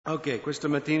Ok, questa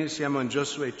mattina siamo in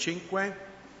Giosuè 5.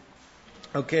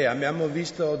 Ok, abbiamo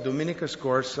visto domenica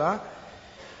scorsa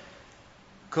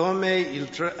come il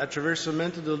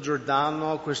attraversamento del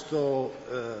Giordano, questo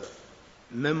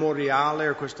memoriale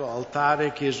o questo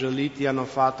altare che gli israeliti hanno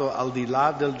fatto al di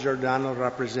là del Giordano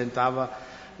rappresentava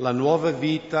la nuova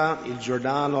vita, il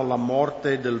Giordano, la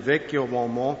morte del vecchio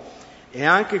uomo. E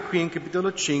anche qui in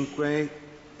capitolo 5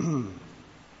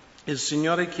 il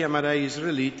Signore chiamerà gli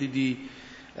israeliti di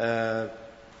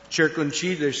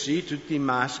circoncidersi, tutti i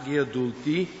maschi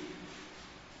adulti,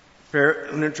 per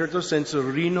in un certo senso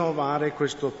rinnovare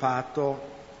questo patto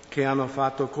che hanno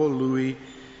fatto con lui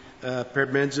per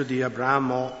mezzo di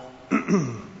Abramo.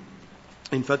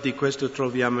 Infatti questo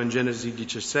troviamo in Genesi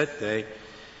 17.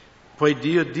 Poi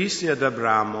Dio disse ad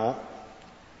Abramo: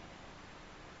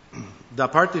 da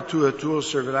parte tua tu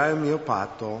osserverai il mio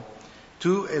patto,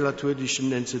 tu e la tua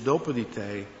discendenza dopo di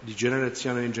te, di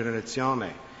generazione in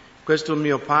generazione. Questo è il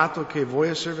mio patto che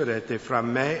voi osserverete fra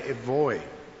me e voi.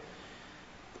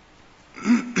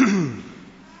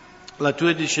 La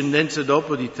tua discendenza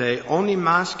dopo di te, ogni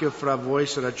maschio fra voi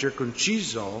sarà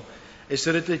circonciso e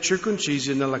sarete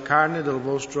circoncisi nella carne del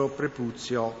vostro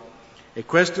prepuzio. E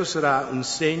questo sarà un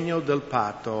segno del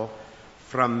patto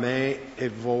fra me e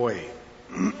voi.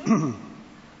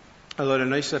 Allora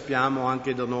noi sappiamo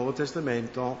anche dal Nuovo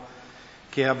Testamento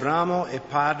che Abramo è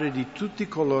padre di tutti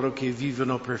coloro che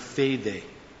vivono per fede.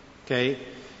 Ok?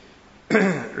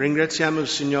 Ringraziamo il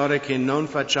Signore che non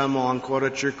facciamo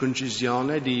ancora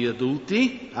circoncisione di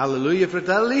adulti. Alleluia,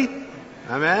 fratelli.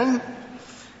 Amen.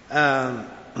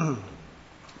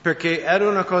 Perché era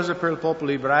una cosa per il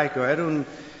popolo ebraico,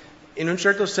 in un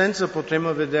certo senso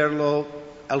potremmo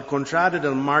vederlo al contrario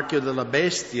del marchio della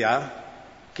bestia,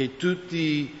 che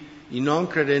tutti i non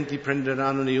credenti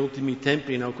prenderanno negli ultimi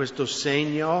tempi, no? Questo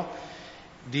segno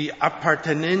di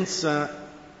appartenenza,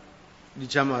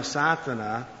 diciamo, a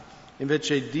Satana.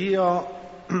 Invece Dio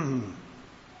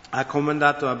ha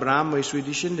comandato a Abramo e ai suoi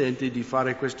discendenti di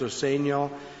fare questo segno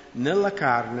nella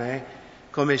carne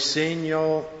come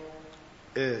segno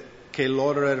che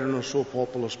loro erano il suo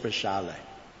popolo speciale,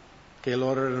 che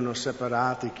loro erano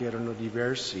separati, che erano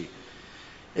diversi.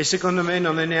 E secondo me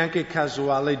non è neanche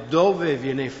casuale dove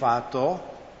viene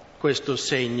fatto questo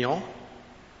segno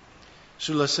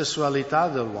sulla sessualità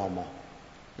dell'uomo,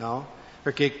 no?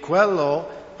 Perché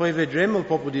quello, poi vedremo il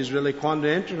popolo di Israele quando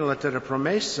entrano nella terra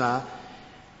promessa,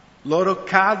 loro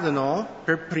cadono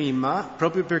per prima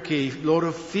proprio perché i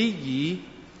loro figli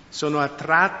sono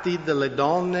attratti dalle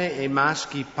donne e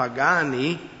maschi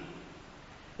pagani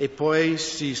e poi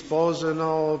si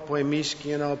sposano, poi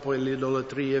mischiano, poi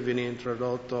l'idolatria viene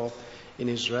introdotto in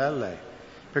Israele.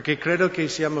 Perché credo che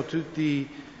siamo tutti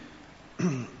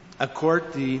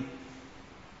accorti,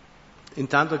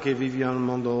 intanto che viviamo in un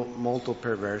mondo molto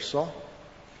perverso,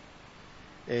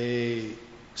 e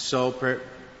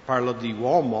parlo di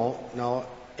uomo, no?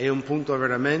 È un punto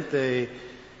veramente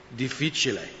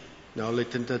difficile, no? Le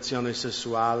tentazioni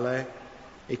sessuali,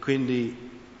 e quindi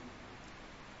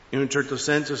in un certo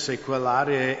senso se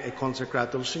quell'area è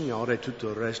consacrata al Signore, tutto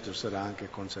il resto sarà anche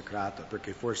consacrato,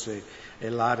 perché forse è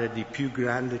l'area di più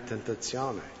grande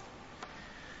tentazione.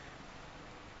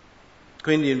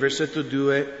 Quindi in versetto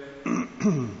 2,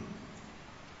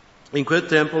 in quel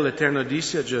tempo l'Eterno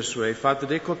disse a Giosuè: fate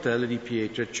dei coltelli di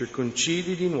pietra,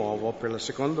 circoncidi di nuovo per la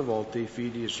seconda volta i figli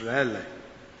di Israele.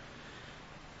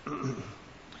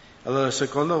 Allora la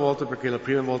seconda volta perché la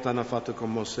prima volta hanno fatto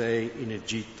con Mosè in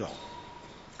Egitto.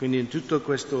 Quindi in tutto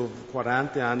questo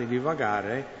 40 anni di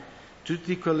vagare,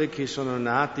 tutti quelli che sono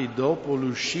nati dopo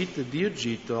l'uscita di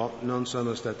Egitto non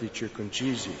sono stati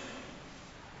circoncisi.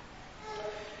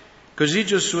 Così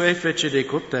Giosuè fece dei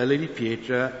coltelli di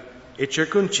pietra e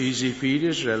circoncisi i figli di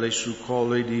Israele sul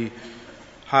colle di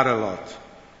Haralot.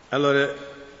 Allora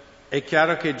è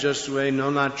chiaro che Giosuè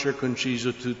non ha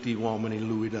circonciso tutti gli uomini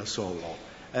lui da solo,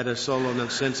 era solo nel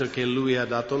senso che lui ha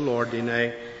dato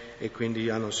l'ordine e quindi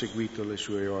hanno seguito le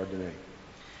sue ordini.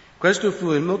 Questo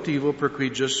fu il motivo per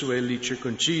cui Giosuè li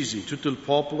circoncisi. Tutto il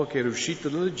popolo che era uscito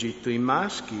dall'Egitto, i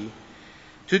maschi,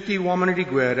 tutti gli uomini di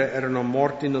guerra erano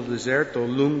morti nel deserto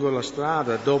lungo la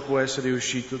strada dopo essere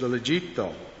uscito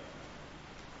dall'Egitto.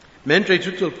 Mentre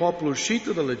tutto il popolo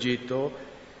uscito dall'Egitto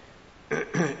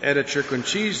era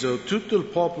circonciso, tutto il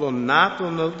popolo nato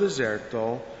nel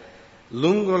deserto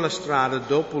lungo la strada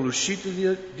dopo l'uscita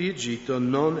di Egitto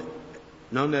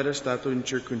non era stato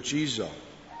incirconciso.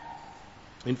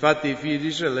 Infatti i figli di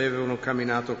Israele avevano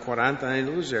camminato 40 anni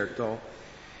nel deserto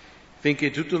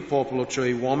finché tutto il popolo, cioè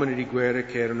gli uomini di guerra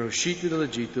che erano usciti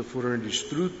dall'Egitto, furono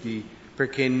distrutti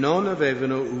perché non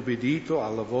avevano ubbidito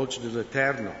alla voce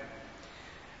dell'Eterno.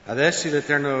 Ad essi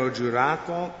l'Eterno aveva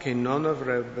giurato che non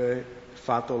avrebbe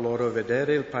fatto loro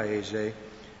vedere il paese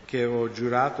che avevo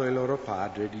giurato ai loro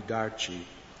padri di darci,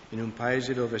 in un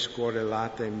paese dove scorre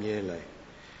latte e miele.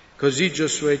 Così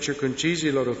Giosuè circoncise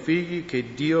i loro figli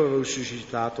che Dio aveva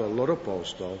suscitato al loro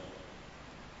posto,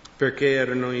 perché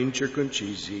erano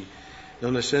incirconcisi,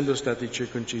 non essendo stati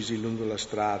circoncisi lungo la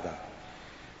strada.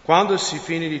 Quando si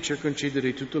finì di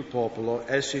circoncidere tutto il popolo,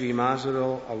 essi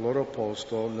rimasero al loro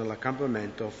posto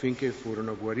nell'accampamento finché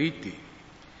furono guariti.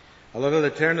 Allora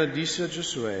l'Eterno disse a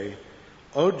Giosuè: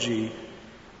 oggi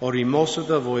ho rimosso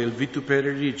da voi il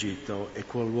vituperio di Egitto, e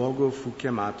quel luogo fu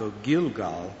chiamato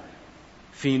Gilgal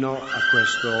fino a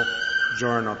questo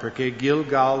giorno, perché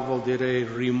Gilgal vuol dire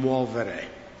rimuovere,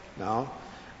 no?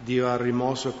 Dio ha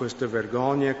rimosso queste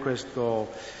vergogne,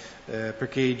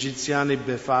 perché gli egiziani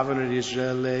beffavano di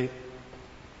Israele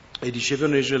e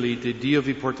dicevano agli israeliti: Dio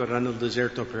vi porterà nel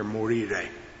deserto per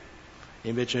morire. E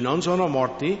invece non sono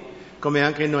morti, come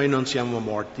anche noi non siamo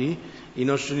morti. I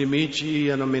nostri nemici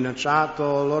hanno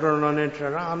minacciato: loro non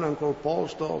entreranno in quel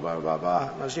posto,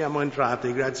 ma siamo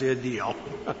entrati, grazie a Dio,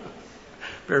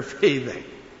 per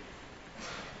fede.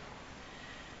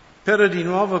 Però di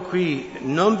nuovo qui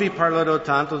non vi parlerò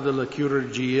tanto della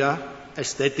chirurgia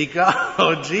estetica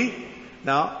oggi,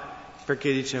 no?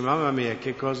 Perché dice: mamma mia,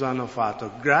 che cosa hanno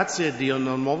fatto? Grazie a Dio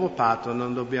nel nuovo patto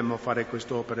non dobbiamo fare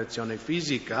questa operazione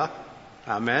fisica,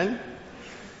 amen?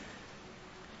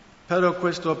 Però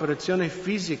questa operazione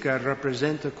fisica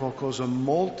rappresenta qualcosa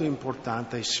molto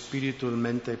importante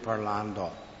spiritualmente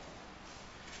parlando.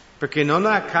 Perché non è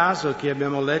a caso che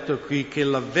abbiamo letto qui che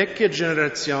la vecchia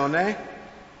generazione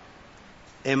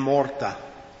è morta,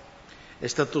 è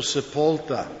stata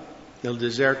sepolta nel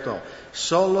deserto.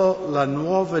 Solo la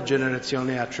nuova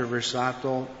generazione ha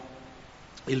attraversato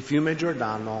il fiume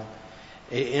Giordano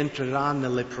e entrerà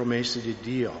nelle promesse di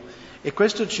Dio. E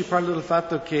questo ci parla del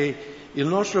fatto che il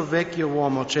nostro vecchio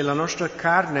uomo, cioè la nostra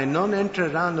carne, non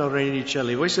entrerà nel regno dei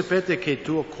cieli. Voi sapete che il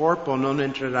tuo corpo non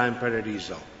entrerà in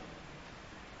paradiso.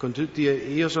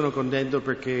 Io sono contento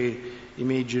perché i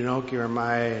miei ginocchi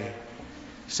ormai,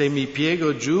 se mi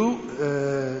piego giù,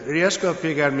 riesco a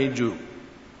piegarmi giù.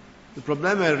 Il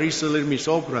problema è risalirmi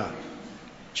sopra,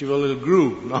 ci vuole il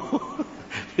gru, no?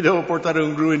 Mi devo portare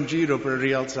un gru in giro per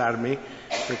rialzarmi,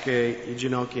 perché i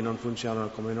ginocchi non funzionano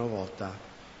come una volta.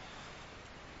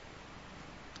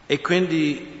 E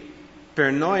quindi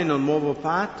per noi nel nuovo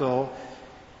patto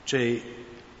c'è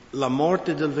la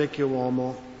morte del vecchio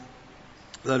uomo,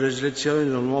 la resurrezione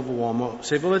del nuovo uomo.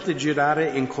 Se volete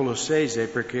girare in Colossese,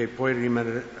 perché poi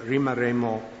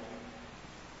rimarremo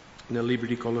nel libro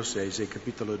di Colossese,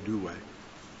 capitolo 2.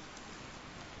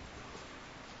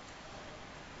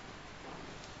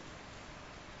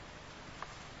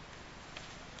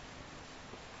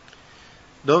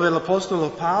 Dove l'Apostolo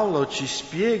Paolo ci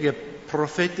spiega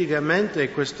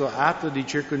profeticamente questo atto di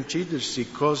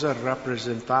circoncidersi, cosa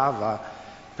rappresentava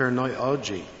per noi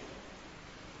oggi.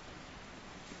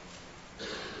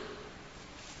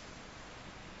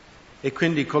 E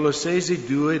quindi Colossesi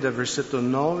 2, dal versetto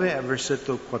 9 al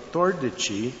versetto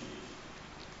 14,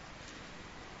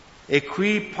 e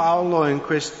qui Paolo in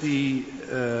questi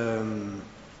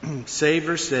 6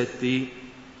 versetti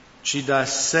ci dà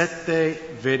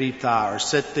 7 verità o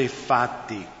 7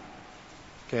 fatti,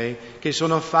 okay? Che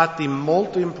sono fatti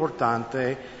molto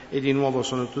importanti e di nuovo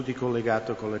sono tutti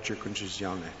collegati con la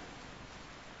circoncisione.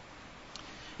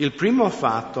 Il primo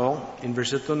fatto, in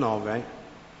versetto 9,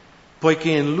 poiché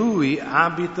in lui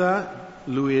abita,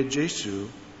 lui è Gesù,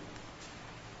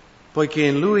 poiché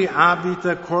in lui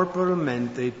abita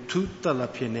corporalmente tutta la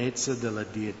pienezza della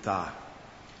deità.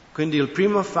 Quindi il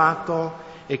primo fatto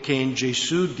è che in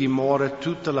Gesù dimora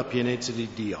tutta la pienezza di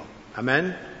Dio.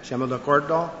 Amen? Siamo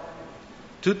d'accordo?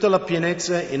 Tutta la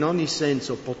pienezza in ogni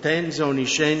senso, potenza,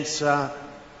 onniscienza,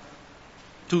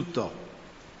 tutto.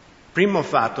 Primo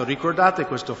fatto, ricordate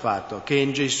questo fatto, che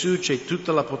in Gesù c'è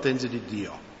tutta la potenza di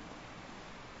Dio.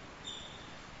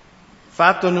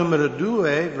 Fatto numero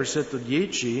 2, versetto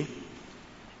 10,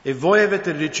 e voi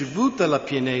avete ricevuto la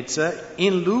pienezza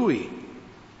in Lui,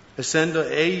 essendo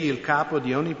Egli il capo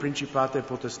di ogni principato e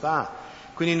potestà.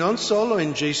 Quindi non solo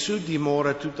in Gesù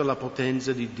dimora tutta la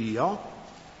potenza di Dio,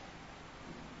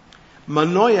 ma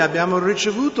noi abbiamo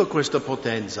ricevuto questa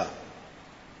potenza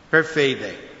per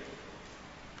fede.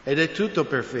 Ed è tutto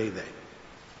per fede.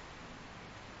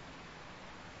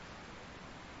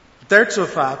 Il terzo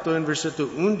fatto, in versetto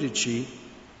 11,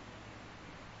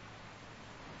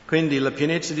 quindi la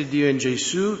pienezza di Dio in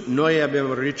Gesù, noi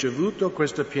abbiamo ricevuto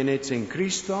questa pienezza in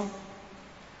Cristo.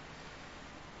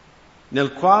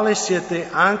 nel quale siete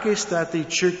anche stati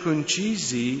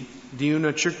circoncisi di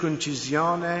una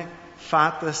circoncisione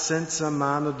fatta senza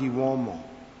mano di uomo,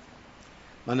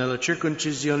 ma nella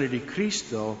circoncisione di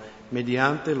Cristo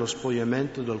mediante lo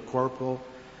spogliamento del corpo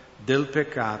del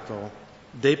peccato,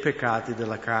 dei peccati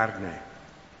della carne.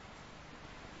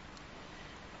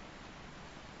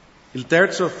 Il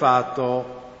terzo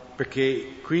fatto,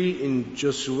 perché qui in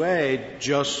Giosuè,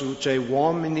 cioè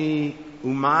uomini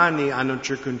umani hanno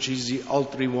circoncisi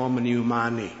altri uomini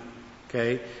umani,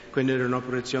 ok? Quindi era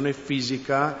un'operazione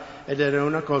fisica ed era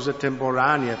una cosa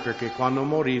temporanea, perché quando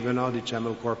morivano, diciamo,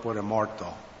 il corpo era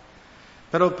morto.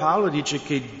 Però Paolo dice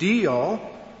che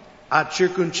Dio ha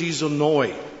circonciso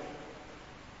noi.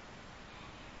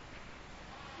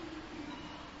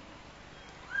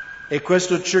 E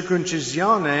questa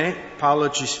circoncisione, Paolo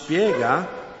ci spiega,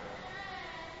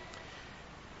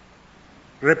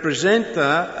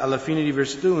 rappresenta, alla fine di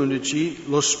versetto 11,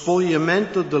 lo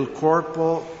spogliamento del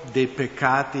corpo dei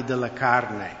peccati della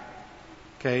carne.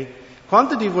 Ok?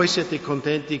 Quanti di voi siete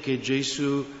contenti che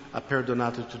Gesù ha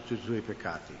perdonato tutti i tuoi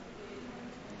peccati?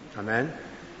 Amen?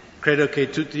 Credo che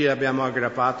tutti abbiamo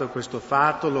aggrappato questo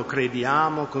fatto, lo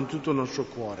crediamo con tutto il nostro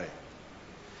cuore.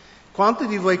 Quanti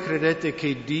di voi credete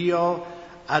che Dio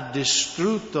ha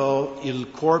distrutto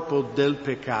il corpo del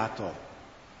peccato?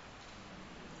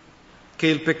 Che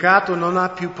il peccato non ha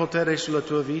più potere sulla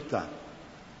tua vita?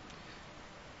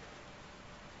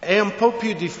 È un po'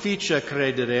 più difficile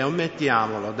credere,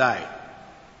 ammettiamolo, dai,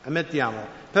 ammettiamolo.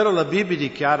 Però la Bibbia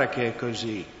dichiara che è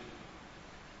così.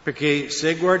 Perché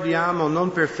se guardiamo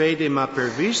non per fede ma per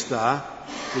vista,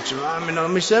 diciamo,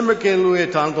 non mi sembra che lui è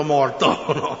tanto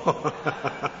morto, no?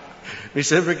 Mi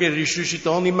sembra che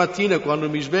risuscita ogni mattina quando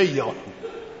mi sveglio.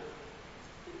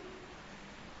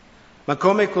 Ma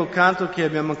come quel canto che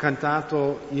abbiamo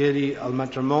cantato ieri al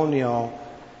matrimonio,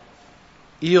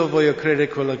 io voglio credere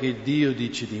quello che Dio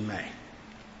dice di me.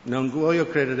 Non voglio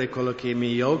credere quello che i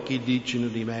miei occhi dicono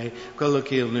di me, quello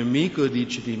che il nemico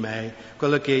dice di me,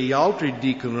 quello che gli altri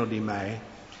dicono di me.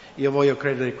 Io voglio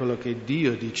credere quello che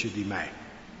Dio dice di me.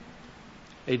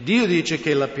 E Dio dice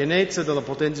che la pienezza della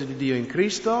potenza di Dio in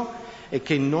Cristo e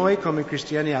che noi come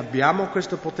cristiani abbiamo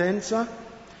questa potenza,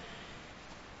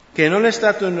 che non è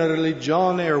stata una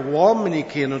religione o uomini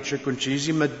che hanno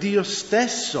circoncisi, ma Dio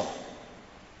stesso.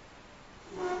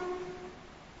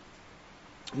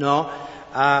 No?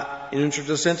 In un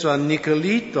certo senso ha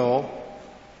annichilito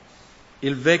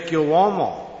il vecchio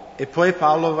uomo. E poi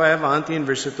Paolo va avanti in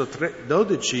versetto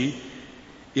 12.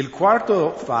 Il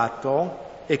quarto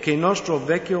fatto è che il nostro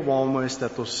vecchio uomo è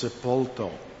stato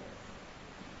sepolto.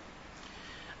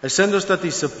 Essendo stati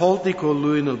sepolti con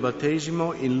lui nel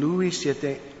battesimo, in lui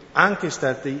siete anche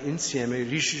stati insieme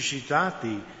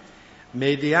risuscitati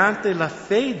mediante la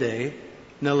fede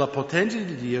nella potenza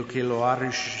di Dio che lo ha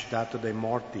risuscitato dai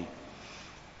morti.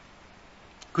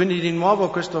 Quindi di nuovo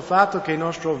questo fatto che il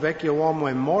nostro vecchio uomo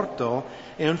è morto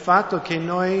è un fatto che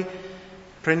noi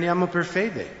prendiamo per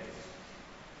fede.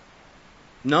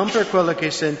 Non per quello che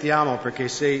sentiamo, perché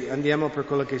se andiamo per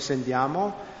quello che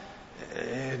sentiamo,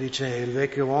 dice il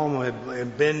vecchio uomo è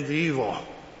ben vivo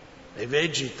e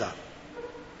vegeta.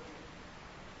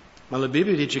 Ma la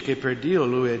Bibbia dice che per Dio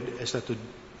lui è stato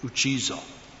ucciso.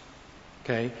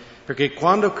 Okay? Perché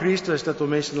quando Cristo è stato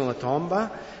messo nella tomba,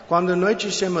 quando noi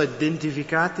ci siamo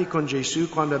identificati con Gesù,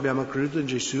 quando abbiamo creduto in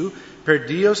Gesù, per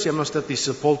Dio siamo stati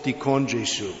sepolti con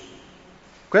Gesù.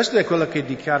 Questo è quello che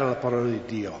dichiara la parola di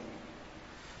Dio.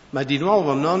 Ma di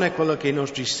nuovo non è quello che i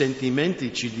nostri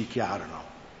sentimenti ci dichiarano.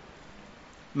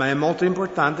 Ma è molto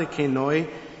importante che noi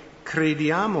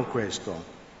crediamo questo.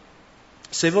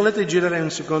 Se volete girare un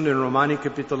secondo in Romani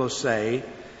capitolo 6,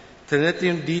 tenete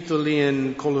un dito lì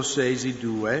in Colossesi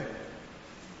 2,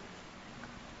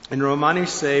 in Romani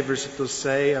 6, versetto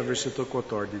 6 a versetto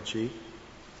 14.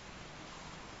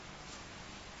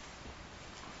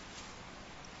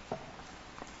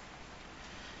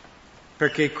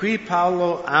 Perché qui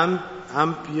Paolo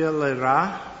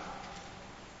amplierà,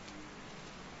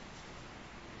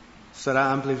 sarà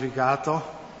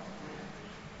amplificato?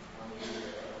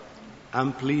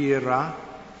 Amplierà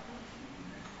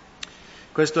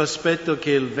questo aspetto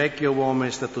che il vecchio uomo è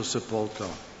stato sepolto.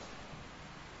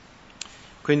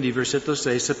 Quindi versetto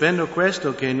 6, sapendo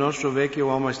questo che il nostro vecchio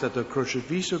uomo è stato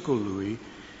crocifisso con lui,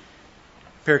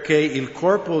 perché il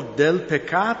corpo del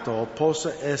peccato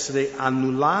possa essere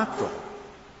annullato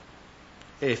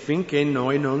e finché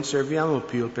noi non serviamo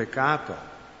più il peccato.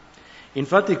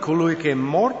 Infatti colui che è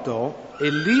morto è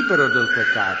libero del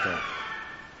peccato.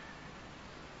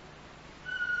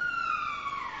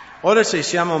 Ora se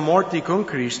siamo morti con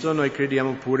Cristo, noi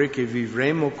crediamo pure che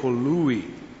vivremo con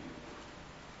Lui.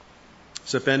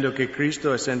 sapendo che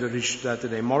Cristo, essendo risuscitato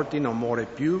dai morti, non muore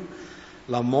più.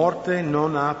 La morte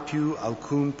non ha più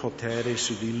alcun potere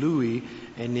su di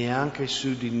lui e neanche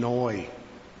su di noi.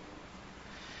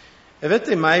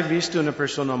 Avete mai visto una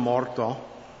persona morta? O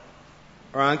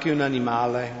anche un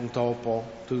animale, un topo,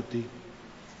 tutti?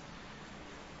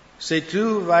 Se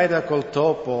tu vai da quel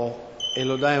topo e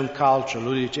lo dai un calcio,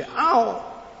 lui dice "Au!".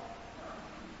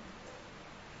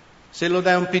 Se lo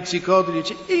dai un pizzicotto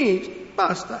dice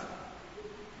basta.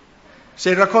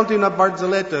 Se racconti una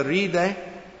barzelletta ride?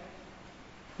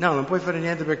 No, non puoi fare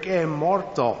niente perché è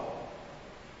morto.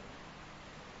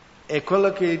 È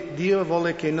quello che Dio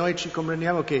vuole che noi ci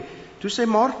comprendiamo, che tu sei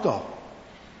morto.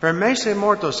 Per me sei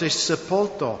morto, sei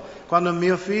sepolto. Quando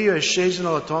mio figlio è sceso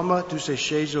nella tomba, tu sei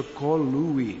sceso con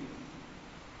lui.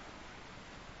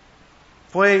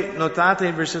 Poi notate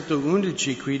il versetto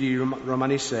 11 qui di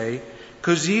Romani 6,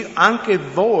 così anche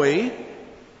voi,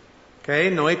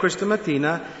 noi questa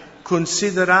mattina,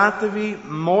 consideratevi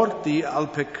morti al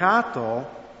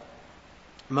peccato,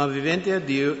 ma viventi a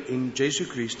Dio in Gesù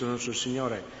Cristo nostro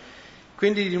Signore.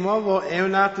 Quindi di nuovo è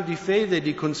un atto di fede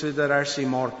di considerarsi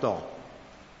morto.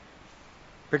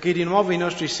 Perché di nuovo i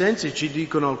nostri sensi ci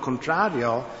dicono il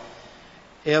contrario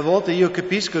e a volte io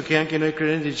capisco che anche noi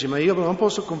credenti diciamo ma io non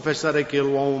posso confessare che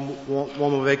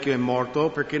l'uomo vecchio è morto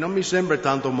perché non mi sembra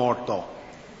tanto morto.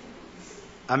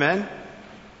 Amen?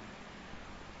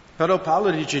 Però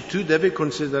Paolo dice tu devi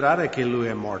considerare che lui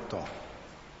è morto.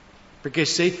 Perché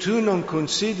se tu non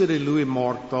consideri lui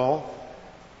morto,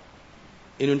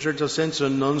 in un certo senso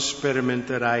non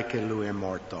sperimenterai che lui è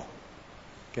morto.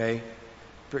 Ok?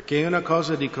 Perché è una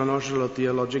cosa di conoscerlo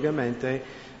teologicamente,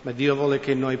 ma Dio vuole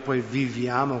che noi poi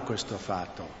viviamo questo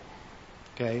fatto.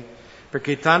 Ok?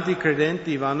 Perché tanti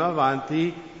credenti vanno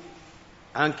avanti,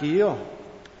 anche io,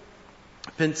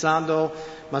 pensando,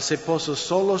 ma se posso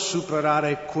solo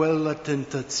superare quella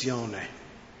tentazione,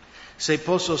 se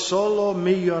posso solo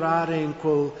migliorare in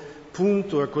quel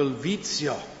punto e quel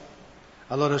vizio,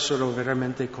 allora sarò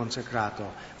veramente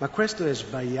consacrato. Ma questo è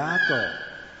sbagliato,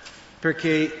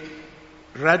 perché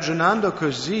ragionando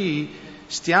così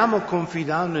stiamo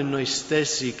confidando in noi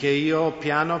stessi che io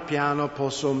piano piano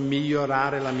posso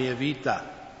migliorare la mia vita.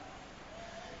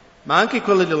 Ma anche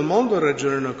quelli del mondo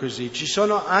ragionano così. Ci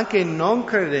sono anche non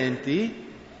credenti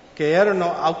che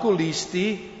erano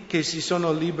alcolisti che si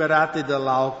sono liberati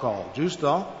dall'alcol,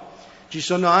 giusto? Ci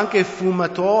sono anche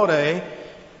fumatori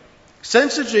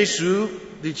senza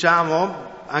Gesù,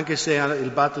 diciamo, anche se il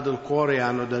battito del cuore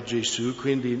hanno da Gesù,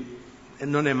 quindi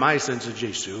non è mai senza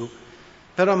Gesù,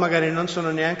 però magari non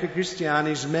sono neanche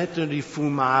cristiani, smettono di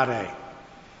fumare,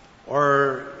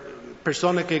 o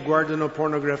persone che guardano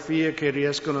pornografia che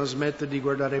riescono a smettere di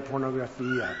guardare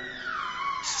pornografia,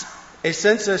 e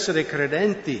senza essere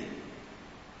credenti,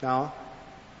 no?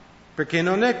 Perché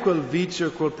non è quel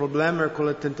vizio, quel problema,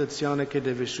 quella tentazione che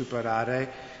deve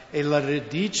superare, è la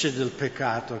radice del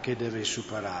peccato che deve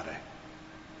superare.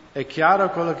 È chiaro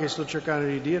quello che sto cercando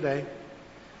di dire?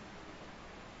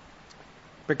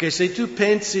 Perché se tu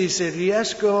pensi, se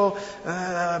riesco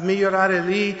a migliorare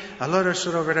lì, allora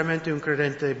sarò veramente un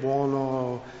credente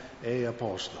buono e a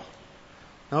posto.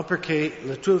 No, perché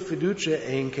la tua fiducia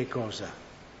è in che cosa?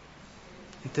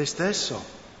 In te stesso.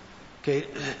 Che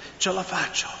ce la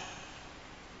faccio.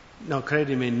 No,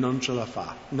 credimi, non ce la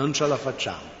fa. Non ce la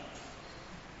facciamo.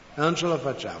 Non ce la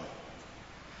facciamo.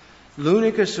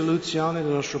 L'unica soluzione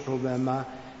del nostro problema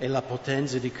è la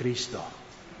potenza di Cristo.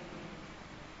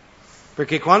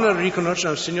 Perché quando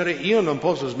riconosciamo, Signore, io non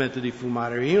posso smettere di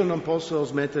fumare, io non posso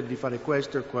smettere di fare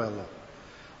questo e quello,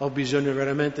 ho bisogno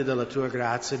veramente della tua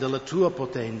grazia, della tua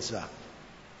potenza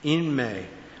in me,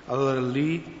 allora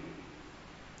lì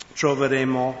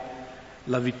troveremo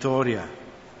la vittoria.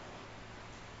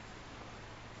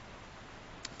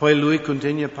 Poi lui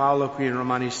continua Paolo qui in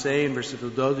Romani 6, in versetto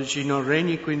 12, non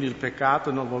regni quindi il peccato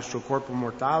nel vostro corpo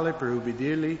mortale per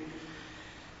ubbidirgli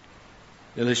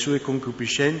nelle sue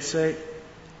concupiscenze,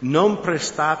 non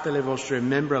prestate le vostre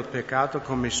membra al peccato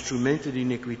come strumenti di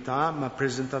iniquità, ma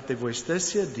presentate voi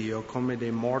stessi a Dio come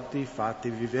dei morti fatti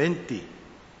viventi.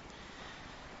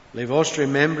 Le vostre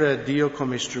membra a Dio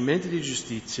come strumenti di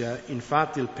giustizia,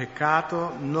 infatti il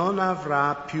peccato non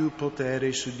avrà più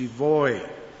potere su di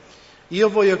voi. Io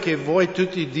voglio che voi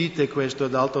tutti dite questo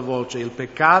ad alta voce, il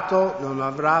peccato non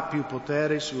avrà più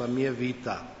potere sulla mia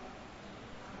vita.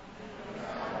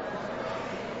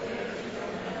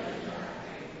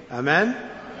 Amen?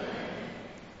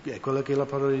 È quello che la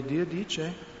parola di Dio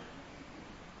dice.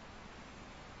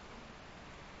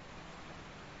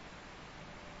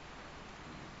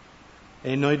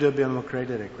 E noi dobbiamo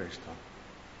credere questo.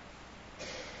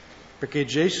 Perché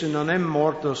Gesù non è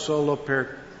morto solo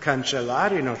per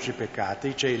cancellare i nostri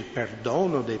peccati, cioè il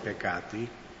perdono dei peccati,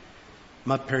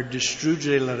 ma per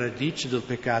distruggere la radice del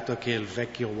peccato che è il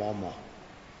vecchio uomo.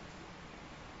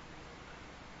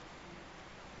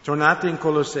 Tornate in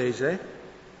Colossese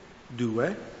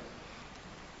 2.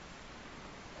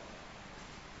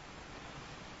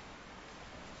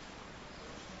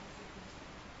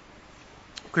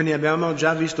 Quindi abbiamo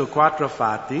già visto 4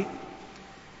 fatti,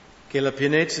 che la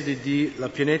pienezza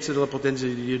della potenza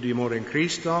di Dio dimora in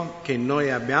Cristo, che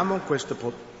noi abbiamo questa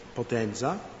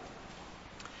potenza,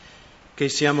 che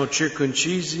siamo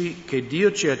circoncisi, che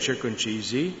Dio ci ha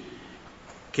circoncisi,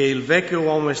 che il vecchio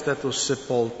uomo è stato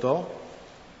sepolto,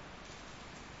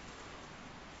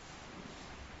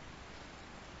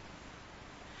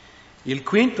 il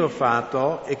quinto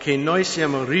fatto è che noi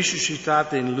siamo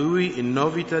risuscitati in Lui in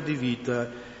novità di vita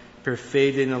per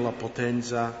fede nella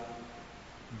potenza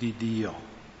di Dio.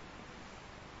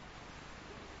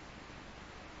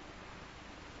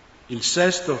 Il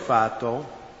sesto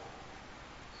fatto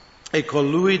è con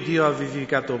Lui Dio ha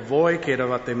vivificato voi che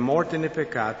eravate morti nei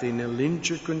peccati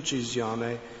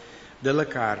nell'incirconcisione della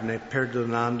carne,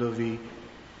 perdonandovi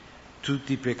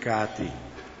tutti i peccati.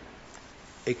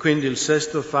 E quindi il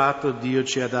sesto fatto, Dio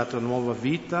ci ha dato nuova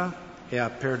vita e ha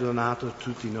perdonato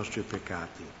tutti i nostri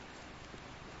peccati.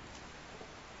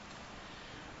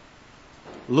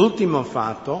 L'ultimo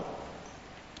fatto,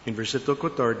 in versetto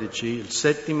 14, il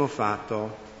settimo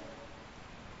fatto,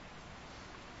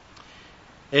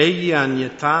 egli ha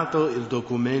annientato il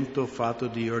documento fatto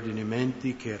di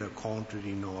ordinamenti che era contro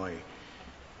di noi.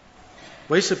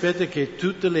 Voi sapete che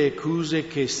tutte le accuse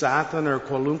che Satana o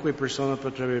qualunque persona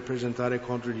potrebbe presentare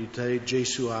contro di te,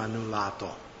 Gesù ha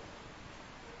annullato,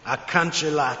 ha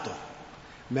cancellato.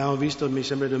 Abbiamo visto, mi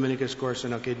sembra domenica scorsa,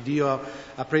 no, che Dio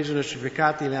ha preso i nostri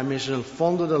peccati e li ha messi nel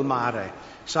fondo del mare.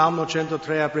 Salmo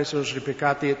 103 ha preso i nostri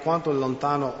peccati e quanto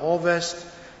lontano ovest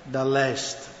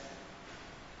dall'est.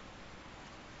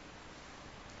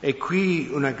 E qui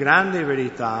una grande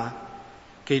verità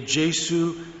che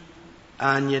Gesù ha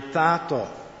annientato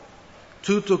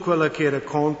tutto quello che era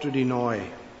contro di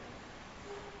noi.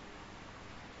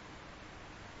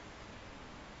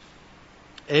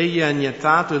 Egli ha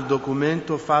annientato il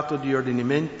documento fatto di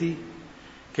ordinamenti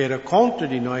che era contro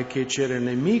di noi, che c'era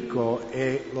nemico,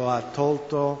 e lo ha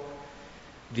tolto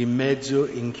di mezzo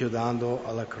inchiodando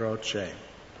alla croce.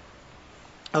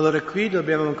 Allora qui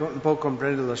dobbiamo un po'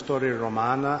 comprendere la storia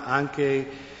romana, anche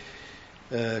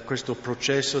questo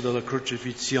processo della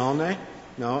crocifissione,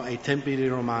 no? Ai tempi dei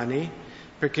Romani,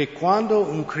 perché quando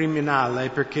un criminale,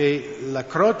 perché la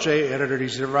croce era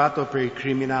riservata per i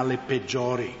criminali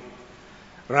peggiori,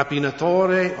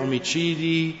 rapinatori,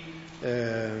 omicidi,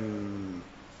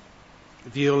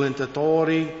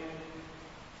 violentatori,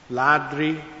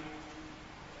 ladri.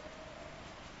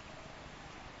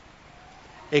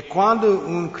 E quando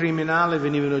un criminale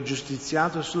veniva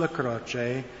giustiziato sulla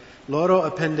croce, loro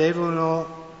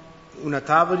appendevano una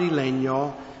tavola di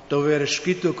legno dove era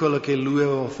scritto quello che lui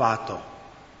aveva fatto.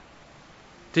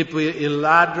 Tipo il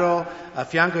ladro a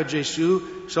fianco a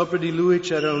Gesù, sopra di lui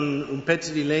c'era un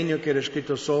pezzo di legno che era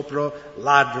scritto sopra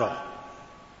ladro.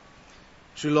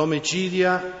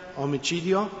 Sull'omicida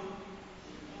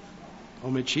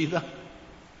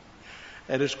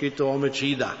era scritto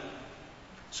omicida.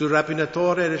 Sul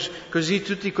rapinatore, così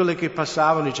tutti quelli che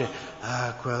passavano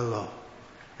dicevano, quello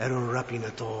era un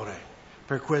rapinatore,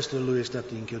 per questo lui è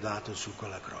stato inchiodato su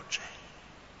quella croce.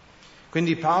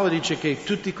 Quindi Paolo dice che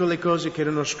tutte quelle cose che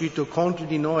erano scritte contro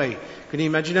di noi, quindi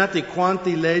immaginate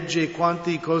quante leggi e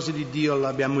quante cose di Dio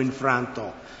l'abbiamo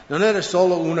infranto. Non era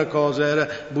solo una cosa, era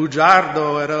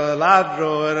bugiardo, era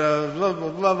ladro, era bla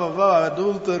bla bla bla,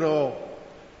 adultero.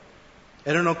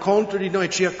 Erano contro di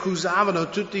noi, ci accusavano,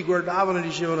 tutti guardavano e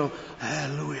dicevano,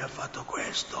 lui ha fatto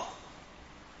questo.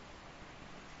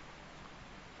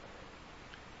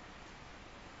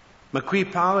 Ma qui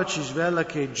Paolo ci svela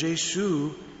che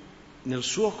Gesù nel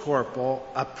suo corpo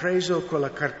ha preso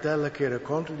quella cartella che era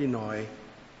contro di noi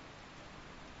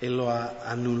e lo ha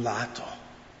annullato,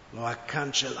 lo ha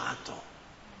cancellato.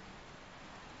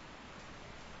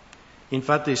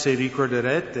 Infatti, se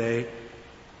ricorderete,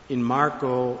 in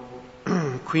Marco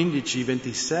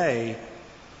 15:26,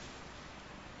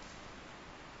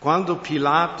 quando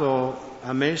Pilato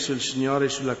ha messo il Signore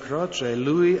sulla croce,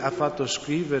 lui ha fatto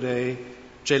scrivere,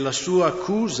 cioè la sua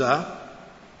accusa,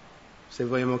 se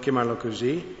vogliamo chiamarlo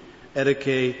così, era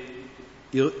che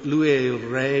lui è il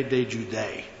re dei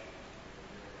Giudei.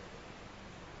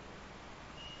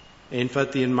 E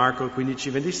infatti in Marco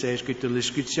 15:26 è scritto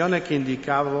l'iscrizione che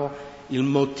indicava il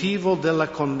motivo della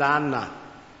condanna.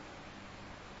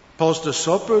 Posta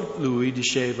sopra lui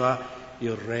diceva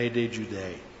il re dei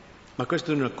Giudei. Ma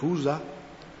questa è un'accusa?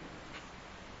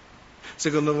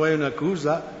 Secondo voi è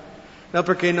un'accusa? No,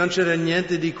 perché non c'era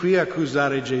niente di qui a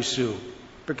accusare Gesù,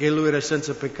 perché lui era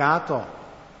senza peccato.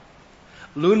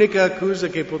 L'unica accusa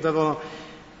che potevano,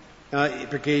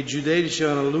 perché i giudei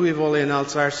dicevano lui vuole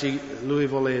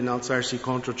innalzarsi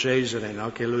contro Cesare,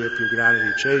 no? Che lui è più grande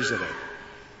di Cesare.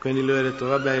 Quindi lui ha detto,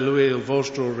 vabbè, lui è il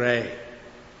vostro re.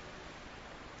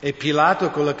 E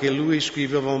Pilato, quello che lui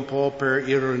scriveva un po' per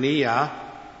ironia,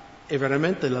 è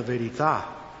veramente la verità,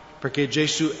 perché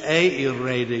Gesù è il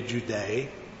re dei giudei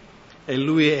e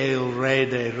lui è il re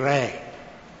dei re.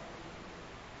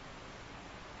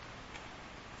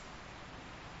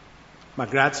 Ma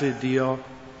grazie a Dio,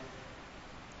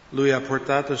 lui ha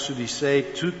portato su di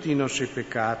sé tutti i nostri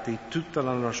peccati, tutta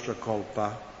la nostra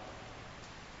colpa.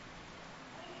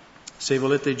 Se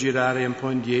volete girare un po'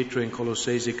 indietro in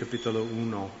Colossesi capitolo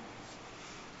 1,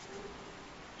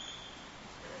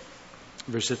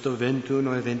 versetto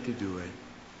 21 e 22.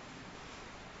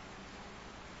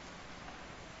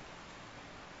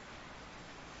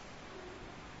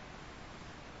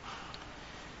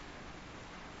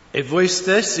 E voi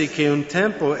stessi che un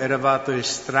tempo eravate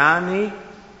estranei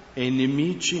e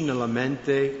nemici nella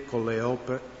mente con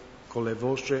le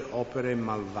vostre opere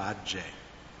malvagie.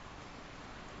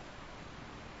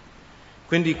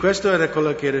 Quindi questo era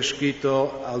quello che era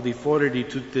scritto al di fuori di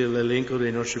tutto l'elenco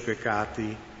dei nostri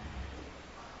peccati.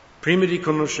 Prima di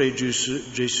conoscere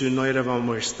Gesù noi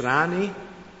eravamo estranei,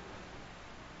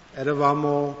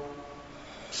 eravamo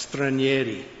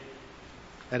stranieri,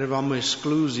 eravamo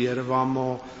esclusi,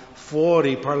 eravamo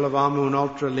fuori, parlavamo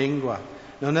un'altra lingua,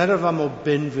 non eravamo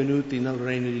benvenuti nel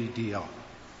regno di Dio.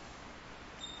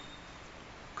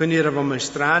 Quindi eravamo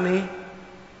estranei,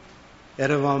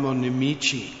 eravamo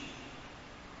nemici.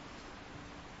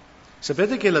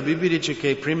 Sapete che la Bibbia dice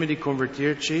che prima di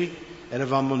convertirci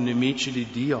eravamo nemici di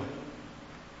Dio?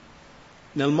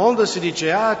 Nel mondo si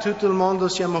dice, tutto il mondo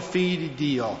siamo figli di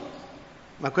Dio,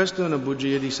 ma questa è una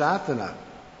bugia di Satana.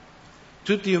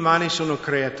 Tutti gli umani sono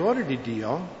creatori di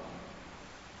Dio,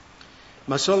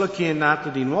 ma solo chi è nato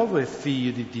di nuovo è figlio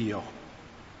di Dio.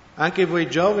 Anche voi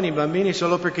giovani, bambini,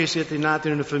 solo perché siete nati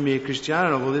in una famiglia cristiana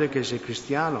non vuol dire che sei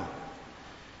cristiano.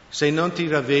 Se non ti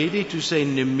ravvedi, tu sei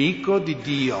nemico di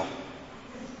Dio.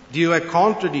 Dio è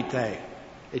contro di te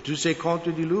e tu sei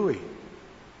contro di Lui.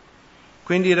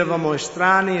 Quindi eravamo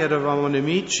estranei, eravamo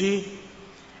nemici,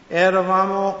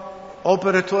 eravamo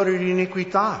operatori di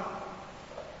iniquità.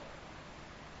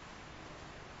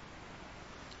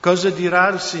 Cosa dirà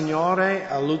il Signore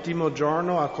all'ultimo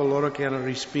giorno a coloro che hanno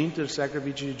respinto il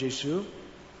sacrificio di Gesù?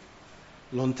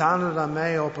 Lontano da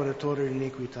me, operatore di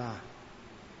iniquità.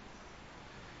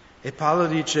 E Paolo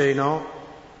dice, no,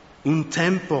 un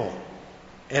tempo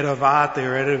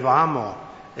eravamo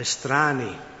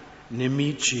estranei,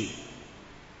 nemici,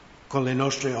 con le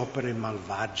nostre opere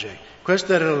malvagie.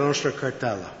 Questa era la nostra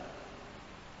cartella.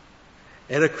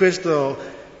 Era questo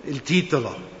il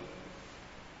titolo.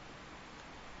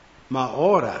 Ma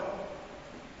ora,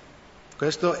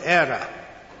 questo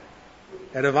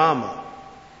eravamo.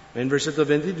 In versetto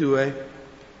 22,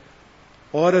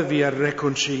 ora vi ha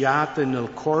riconciliate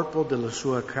nel corpo della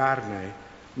sua carne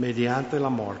mediante la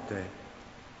morte,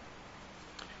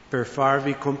 per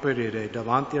farvi comparire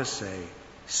davanti a sé,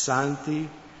 santi,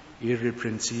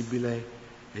 irreprensibili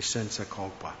e senza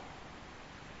colpa.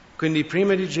 Quindi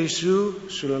prima di Gesù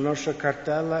sulla nostra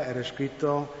cartella era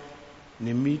scritto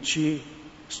nemici,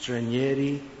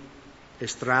 stranieri,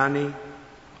 estranei,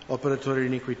 operatori di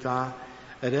iniquità.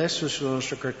 Adesso sulla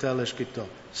nostra cartella è scritto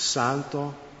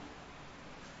santo,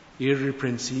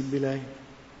 irreprensibile,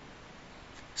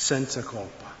 senza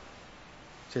colpa.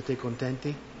 Siete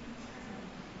contenti?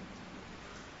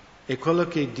 È quello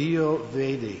che Dio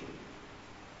vede.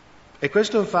 E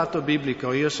questo è un fatto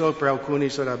biblico. Io so per alcuni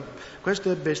sarà,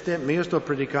 questo è bestemmia, ma io sto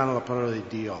predicando la parola di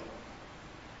Dio.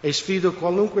 E sfido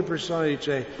qualunque persona che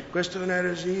dice, questa è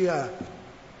un'eresia.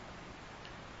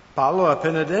 Paolo ha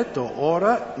appena detto,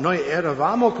 ora noi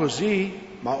eravamo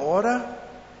così, ma ora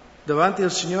davanti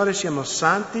al Signore siamo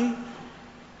santi,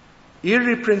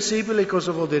 irreprensibili.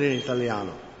 Cosa vuol dire in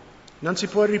italiano? Non si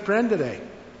può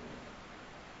riprendere.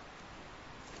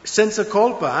 Senza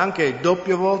colpa anche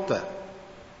doppia volta.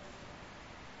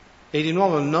 E di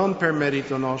nuovo non per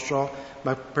merito nostro,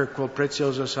 ma per quel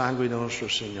prezioso sangue del nostro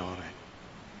Signore.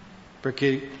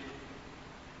 Perché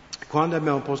quando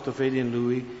abbiamo posto fede in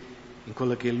Lui, in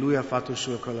quello che Lui ha fatto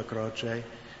su quella croce,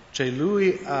 cioè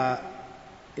in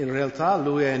realtà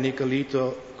Lui ha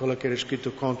annichilito quello che era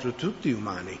scritto contro tutti gli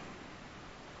umani.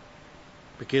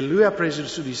 perché Lui ha preso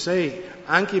su di sé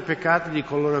anche i peccati di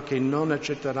coloro che non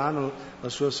accetteranno la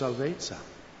sua salvezza.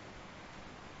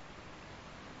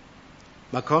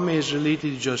 Ma come gli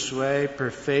israeliti di Giosuè,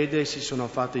 per fede si sono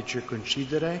fatti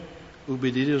circoncidere,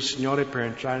 ubbidire il Signore per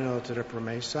entrare nella terra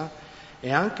promessa,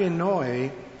 e anche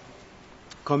noi,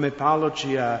 come Paolo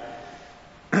ci ha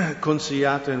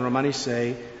consigliato in Romani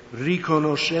 6,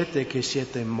 riconoscete che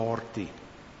siete morti.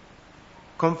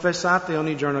 Confessate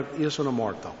ogni giorno, io sono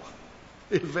morto.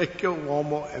 Il vecchio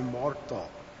uomo è morto.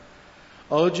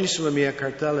 Oggi sulla mia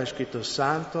cartella è scritto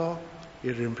santo,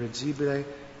 irreprensibile,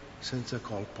 senza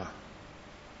colpa.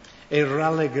 E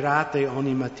rallegrate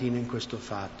ogni mattina in questo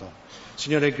fatto.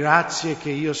 Signore, grazie che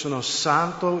io sono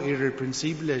santo,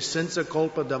 irreprensibile e senza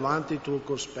colpa davanti al tuo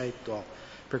cospetto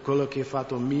per quello che ha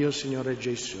fatto il mio Signore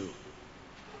Gesù.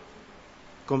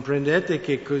 Comprendete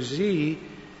che così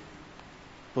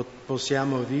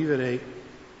possiamo vivere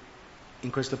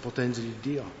in questa potenza di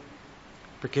Dio,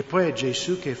 perché poi è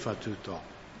Gesù che fa tutto.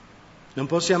 Non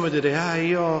possiamo dire,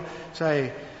 io,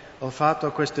 ho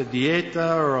fatto questa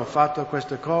dieta, o ho fatto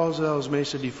questa cosa, ho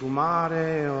smesso di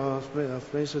fumare, ho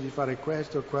smesso di fare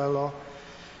questo o quello.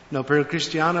 No, per il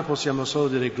cristiano possiamo solo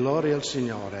dire gloria al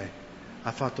Signore,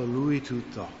 ha fatto Lui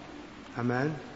tutto. Amen.